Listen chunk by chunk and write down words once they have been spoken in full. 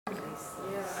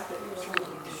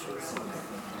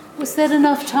Was that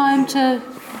enough time to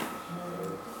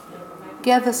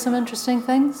gather some interesting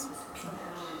things?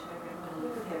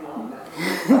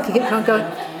 Keep on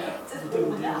going.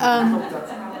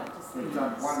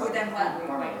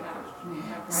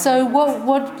 So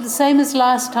what the same as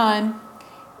last time,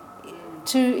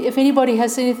 if anybody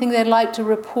has anything they'd like to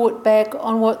report back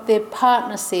on what their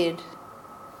partner said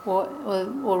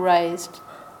or raised.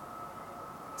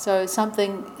 So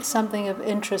something of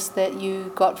interest that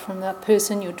you got from the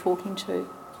person you're talking to.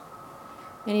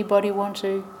 Anybody want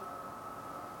to?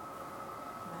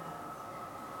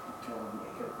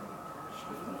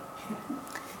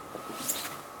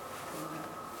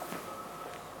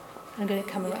 I'm going to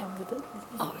come around with it.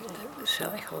 Oh,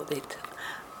 shall I hold it?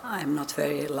 I'm not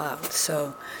very loud.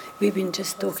 So we've been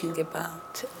talking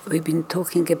about living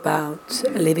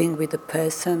with a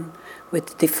person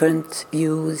with different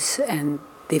views and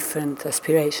different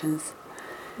aspirations.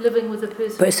 Living with a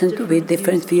person with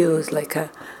different views, like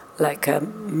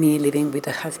me living with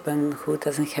a husband who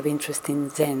doesn't have interest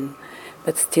in Zen,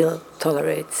 but still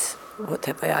tolerates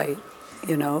whatever I,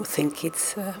 think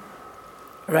it's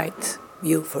right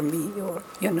view for me, or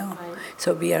Right.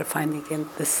 So we are finding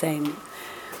the same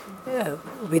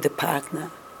with a partner.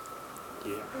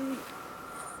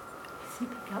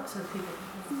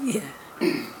 Yeah.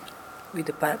 With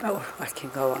the partner, or I can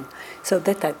go on. So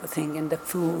that type of thing, and the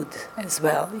food as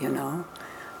well,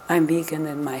 I'm vegan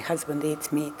and my husband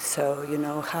eats meat, so,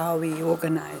 how we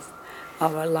organize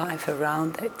our life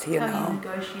around it,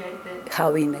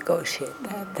 How we negotiate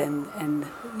that, and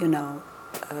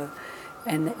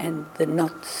and the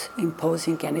not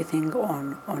imposing anything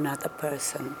on another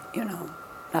person,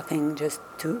 nothing, just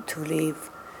to live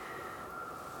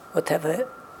whatever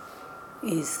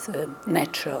is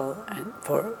natural and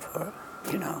for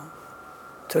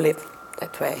to live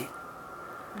that way.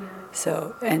 Yeah.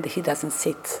 So, and he doesn't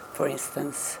sit, for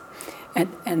instance,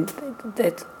 and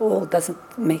that all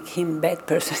doesn't make him a bad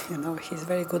person. He's a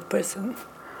very good person.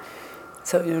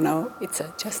 So it's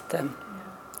just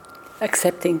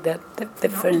accepting that the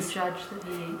difference. Not to judge that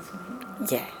he eats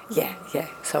meat. Yeah.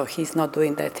 So he's not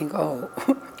doing that thing. Oh,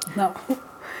 no.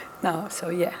 So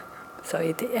yeah. So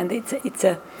it's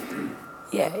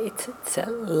a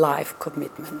life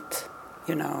commitment,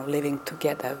 living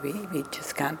together. We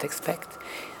just can't expect.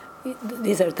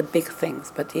 These are the big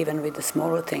things, but even with the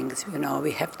smaller things,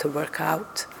 we have to work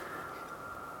out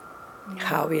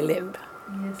how we live.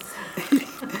 Yes.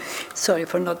 Sorry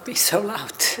for not being so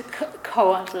loud.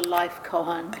 Koan, the life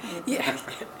koan. Yeah.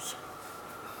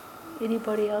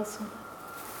 Anybody else?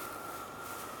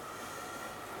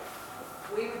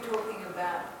 We were talking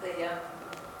about the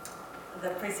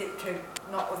precept to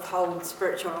not withhold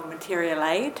spiritual or material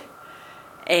aid,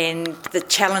 and the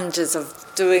challenges of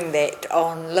doing that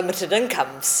on limited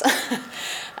incomes.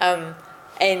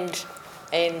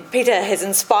 And Peter has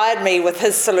inspired me with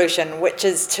his solution, which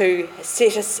is to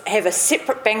have a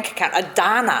separate bank account, a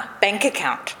dana bank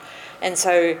account. And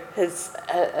so is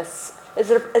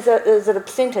it a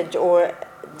percentage, or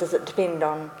does it depend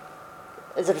on?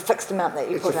 Is it a fixed amount that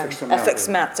you put in? A fixed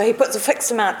amount. So he puts a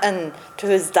fixed amount in to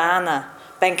his dana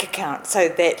bank account, so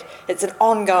that it's an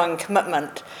ongoing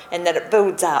commitment and that it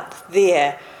builds up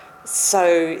there,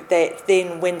 so that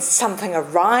then when something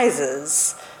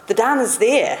arises, the dana's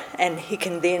there, and he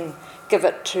can then give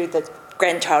it to the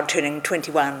grandchild turning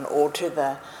 21, or to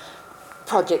the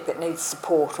project that needs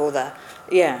support, or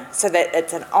so that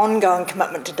it's an ongoing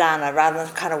commitment to dana, rather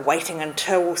than kind of waiting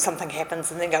until something happens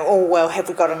and then go, oh well, have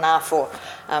we got enough? Or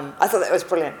I thought that was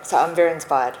brilliant, so I'm very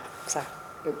inspired. So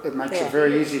it makes it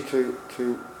very easy to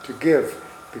give,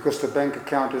 because the bank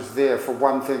account is there for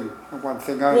one thing and one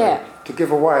thing only, to give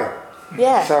away.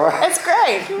 Yeah, so, it's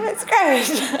great. It's great.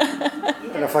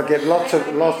 And if I get lots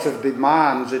of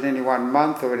demands in any one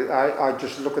month, I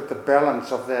just look at the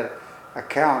balance of that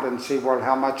account and see, well,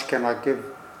 how much can I give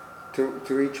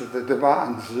to each of the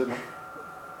demands?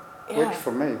 Works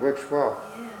for me. Works well.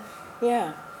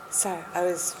 Yeah. So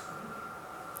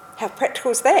how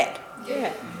practical is that?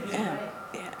 Yeah.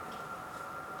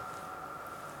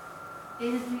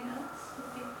 Anything else?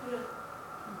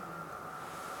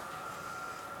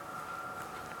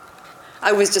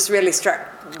 I was just really struck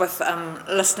with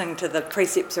listening to the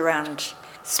precepts around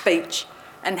speech,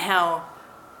 and how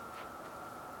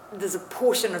there's a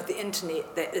portion of the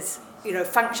internet that is,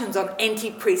 functions on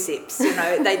anti-precepts.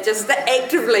 They just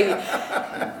actively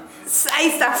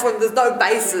say stuff when there's no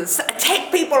basis,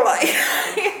 attack people.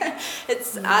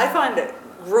 I find it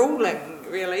grueling,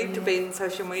 really, to be in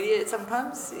social media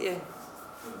sometimes. Yeah,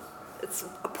 it's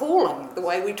appalling the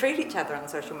way we treat each other on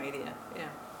social media. Yeah.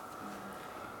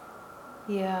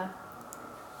 Yeah.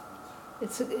 I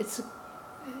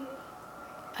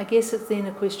guess it's then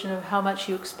a question of how much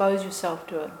you expose yourself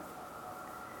to it.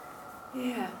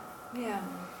 Yeah, yeah.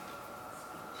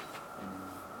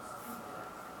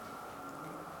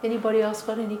 Anybody else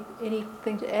got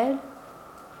anything to add?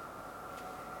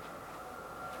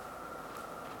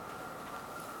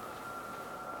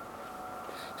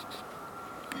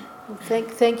 Well,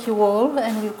 thank you all,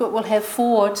 and we'll have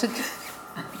 4 to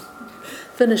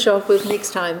finish off with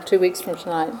next time, 2 weeks from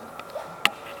tonight.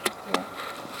 Yeah.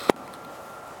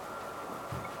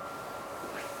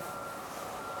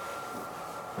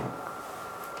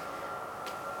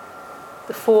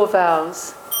 The 4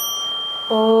 vows.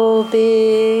 All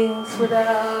beings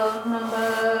without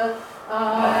number,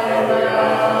 I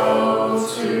vow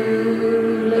to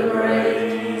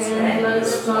liberate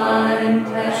endless blind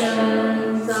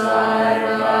passions.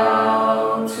 I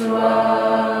vow to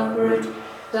uproot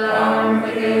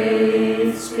dark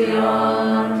gates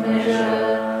beyond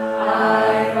measure.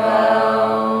 I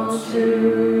vow to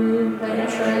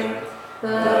penetrate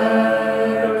the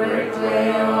great way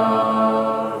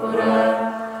of Buddha.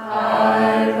 I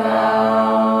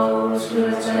vow to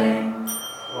attain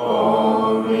all